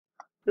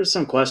There's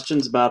some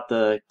questions about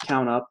the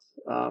count up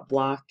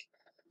block.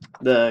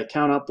 The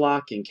count up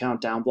block and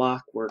count down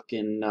block work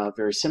in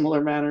very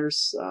similar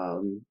manners.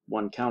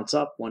 One counts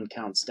up, one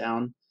counts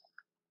down.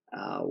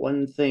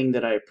 One thing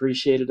that I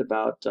appreciated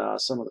about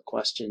some of the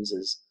questions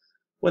is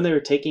when they were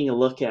taking a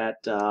look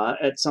at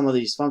some of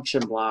these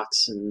function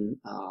blocks and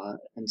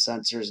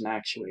sensors and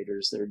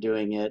actuators, they're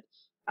doing it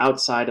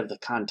outside of the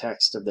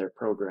context of their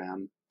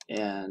program,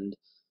 and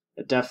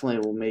it definitely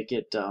will make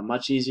it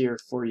much easier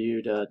for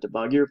you to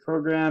debug your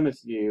program if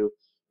you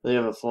really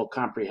have a full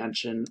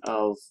comprehension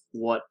of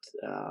what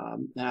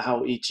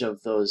how each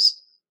of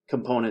those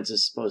components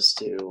is supposed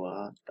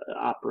to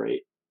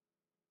operate.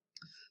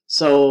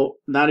 So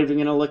not even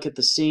going to look at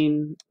the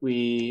scene.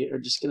 We are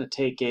just going to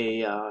take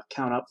a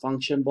count up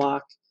function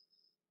block.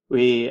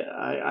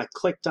 I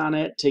clicked on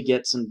it to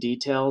get some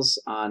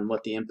details on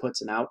what the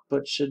inputs and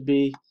outputs should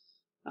be.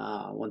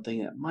 One thing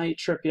that might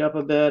trip you up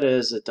a bit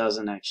is it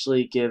doesn't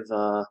actually give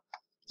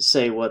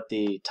say what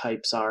the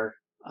types are.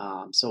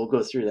 So we'll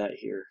go through that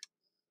here.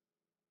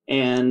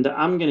 And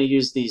I'm going to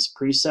use these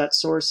preset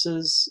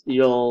sources.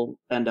 You'll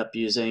end up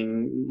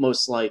using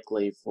most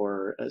likely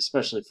for,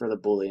 especially for the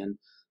Boolean,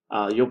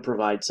 you'll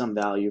provide some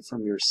value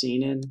from your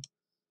scene in.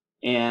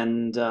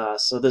 And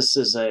so this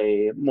is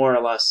a more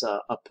or less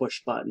a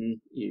push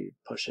button. You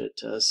push it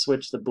to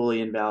switch the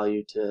Boolean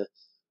value to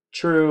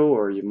true,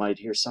 or you might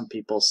hear some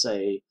people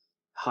say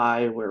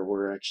high, where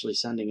we're actually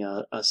sending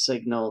a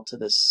signal to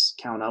this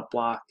count up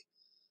block.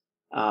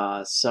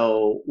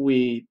 So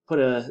we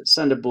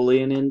send a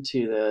Boolean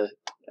into the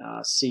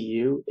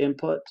CU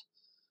input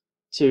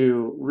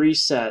to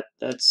reset.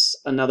 That's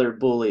another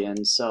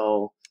Boolean.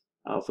 So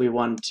if we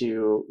want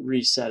to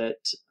reset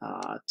it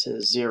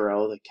to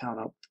 0, the count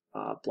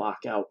up block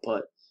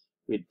output,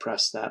 we'd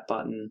press that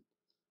button.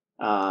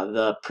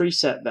 The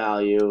preset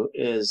value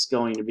is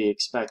going to be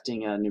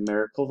expecting a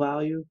numerical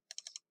value,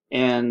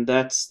 and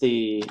that's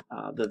the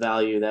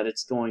value that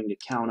it's going to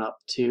count up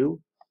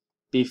to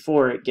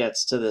before it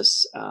gets to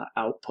this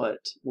output,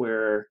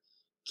 where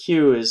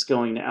Q is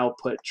going to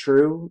output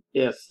true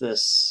if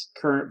this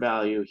current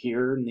value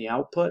here in the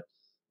output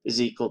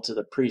is equal to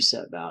the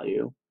preset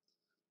value.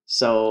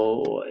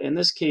 So in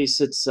this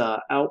case it's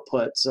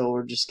output, so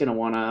we're just going to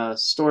want to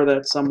store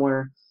that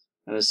somewhere.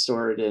 I'm going to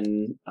store it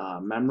in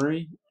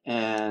memory,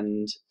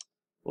 and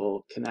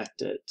we'll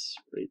connect it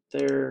right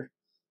there.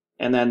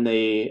 And then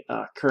the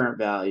current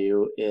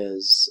value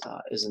is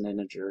an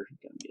integer,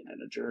 going to be an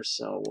integer,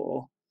 so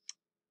we'll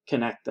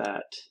connect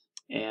that.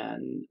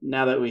 And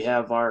now that we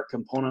have our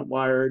component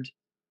wired,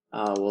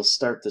 we'll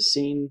start the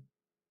scene.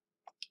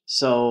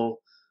 So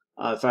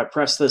if I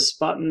press this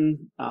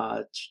button,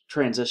 it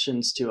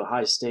transitions to a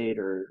high state,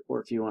 or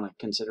if you want to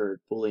consider it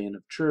Boolean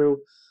of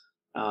true,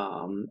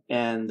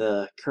 and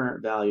the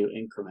current value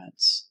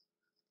increments.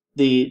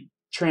 The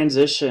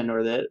transition,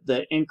 or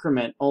the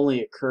increment,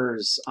 only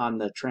occurs on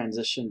the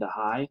transition to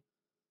high.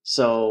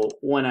 So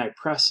when I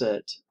press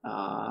it,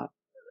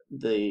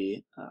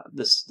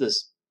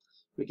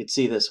 we could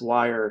see this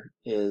wire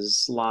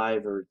is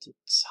live, or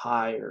it's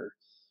high, or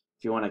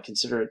if you want to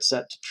consider it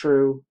set to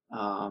true,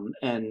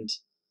 and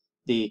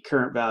the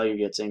current value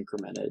gets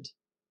incremented.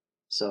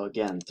 So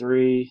again,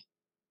 3,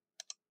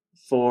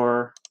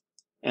 4,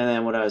 and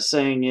then what I was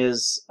saying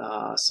is,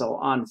 so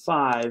on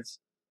 5,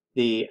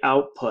 the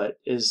output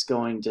is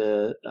going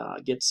to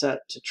get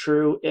set to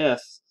true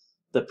if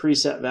the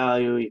preset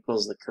value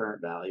equals the current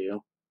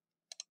value.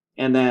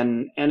 And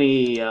then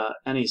any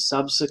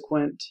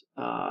subsequent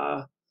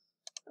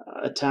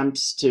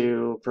attempts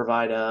to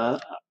provide a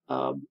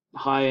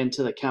high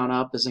into the count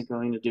up isn't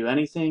going to do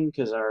anything,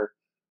 because our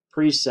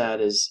preset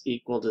is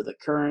equal to the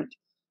current.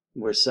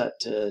 We're set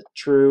to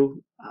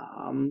true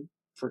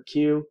for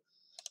Q.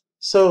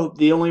 So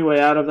the only way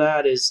out of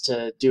that is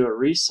to do a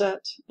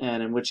reset,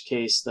 and in which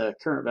case the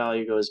current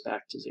value goes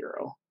back to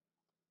 0.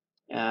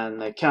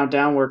 And the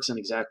countdown works in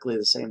exactly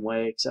the same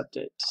way, except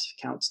it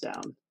counts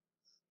down.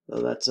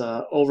 So that's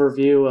an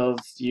overview of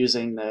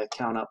using the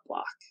count up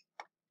block.